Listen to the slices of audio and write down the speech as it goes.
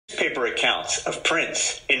Newspaper accounts of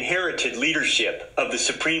Prince inherited leadership of the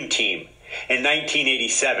Supreme Team in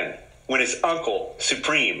 1987 when his uncle,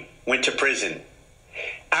 Supreme, went to prison.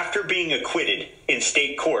 After being acquitted in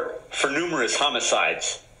state court for numerous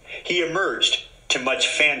homicides, he emerged to much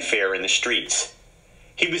fanfare in the streets.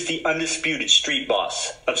 He was the undisputed street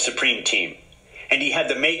boss of Supreme Team, and he had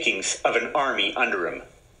the makings of an army under him.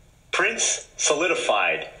 Prince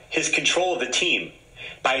solidified his control of the team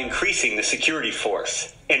by increasing the security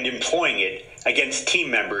force and employing it against team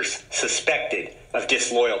members suspected of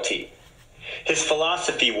disloyalty. His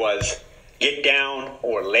philosophy was, get down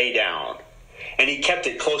or lay down, and he kept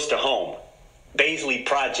it close to home. Baisley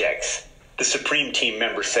Projects, the Supreme Team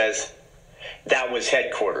member says, that was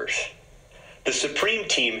headquarters. The Supreme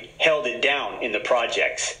Team held it down in the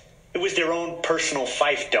projects. It was their own personal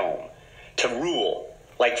fiefdom to rule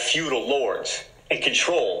like feudal lords and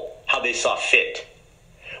control how they saw fit.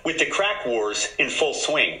 With the crack wars in full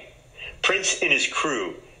swing, Prince and his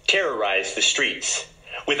crew terrorized the streets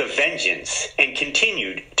with a vengeance and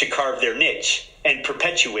continued to carve their niche and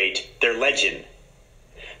perpetuate their legend.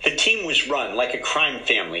 The team was run like a crime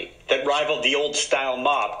family that rivaled the old-style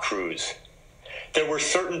mob crews. There were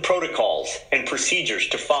certain protocols and procedures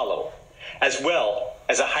to follow, as well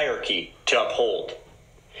as a hierarchy to uphold.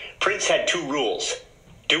 Prince had two rules: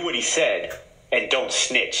 do what he said and don't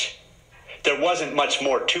snitch. There wasn't much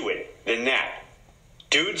more to it than that.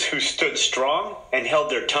 Dudes who stood strong and held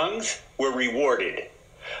their tongues were rewarded.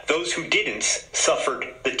 Those who didn't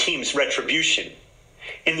suffered the team's retribution.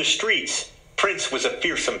 In the streets, Prince was a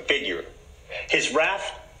fearsome figure. His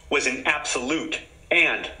wrath was an absolute,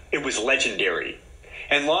 and it was legendary.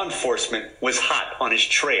 And law enforcement was hot on his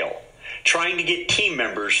trail, trying to get team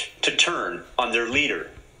members to turn on their leader.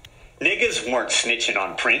 Niggas weren't snitching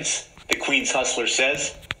on Prince, the Queens Hustler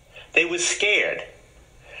says. They was scared.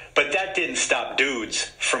 But that didn't stop dudes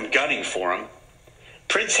from gunning for him.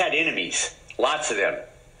 Prince had enemies, lots of them.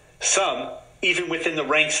 Some even within the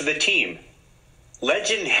ranks of the team.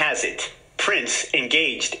 Legend has it, Prince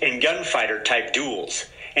engaged in gunfighter-type duels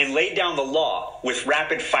and laid down the law with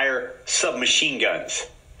rapid-fire submachine guns.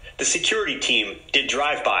 The security team did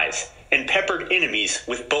drive-bys and peppered enemies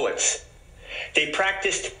with bullets. They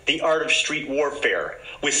practiced the art of street warfare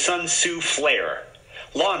with Sun Tzu flair.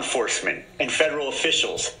 Law enforcement and federal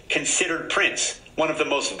officials considered Prince one of the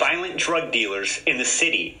most violent drug dealers in the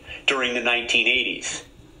city during the 1980s.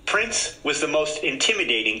 Prince was the most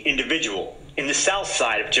intimidating individual in the south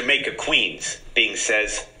side of Jamaica, Queens, Bing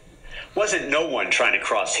says. Wasn't no one trying to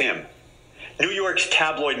cross him. New York's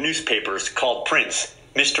tabloid newspapers called Prince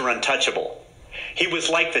Mr. Untouchable. He was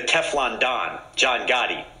like the Teflon Don, John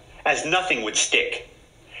Gotti, as nothing would stick.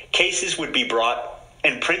 Cases would be brought,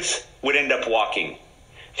 and Prince would end up walking.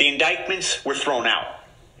 The indictments were thrown out.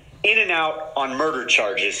 In and out on murder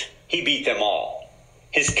charges, he beat them all.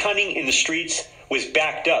 His cunning in the streets was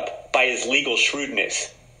backed up by his legal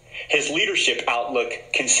shrewdness. His leadership outlook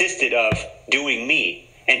consisted of doing me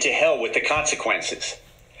and to hell with the consequences.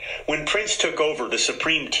 When Prince took over the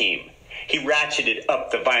Supreme Team, he ratcheted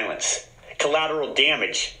up the violence. Collateral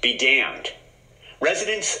damage be damned.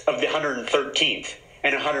 Residents of the 113th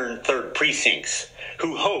and 103rd precincts,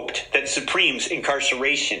 who hoped that Supreme's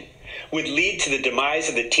incarceration would lead to the demise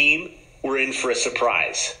of the team, were in for a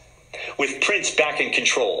surprise. With Prince back in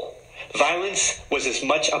control, violence was as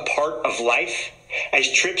much a part of life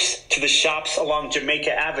as trips to the shops along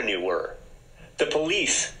Jamaica Avenue were. The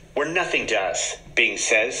police were nothing to us, Bing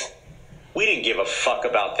says. We didn't give a fuck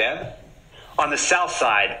about them. On the south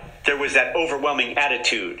side, there was that overwhelming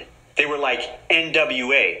attitude. They were like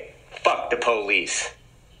NWA, fuck the police.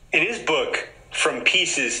 In his book, From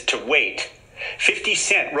Pieces to Weight, 50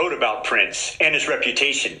 Cent wrote about Prince and his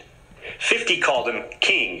reputation. 50 called him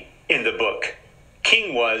King in the book.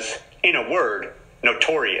 King was, in a word,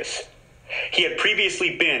 notorious. He had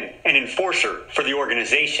previously been an enforcer for the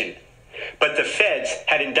organization, but the feds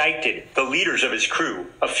had indicted the leaders of his crew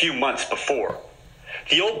a few months before.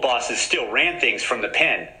 The old bosses still ran things from the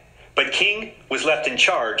pen, but King was left in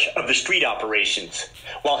charge of the street operations,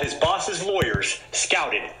 while his boss's lawyers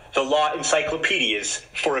scouted the law encyclopedias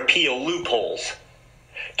for appeal loopholes.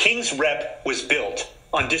 King's rep was built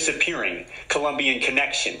on disappearing Colombian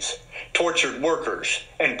connections, tortured workers,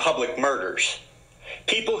 and public murders.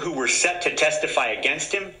 People who were set to testify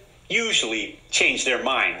against him usually changed their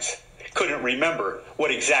minds, couldn't remember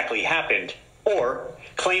what exactly happened, or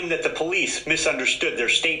claimed that the police misunderstood their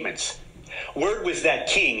statements. Word was that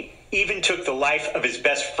King even took the life of his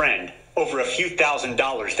best friend over a few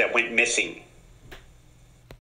 $1,000s that went missing.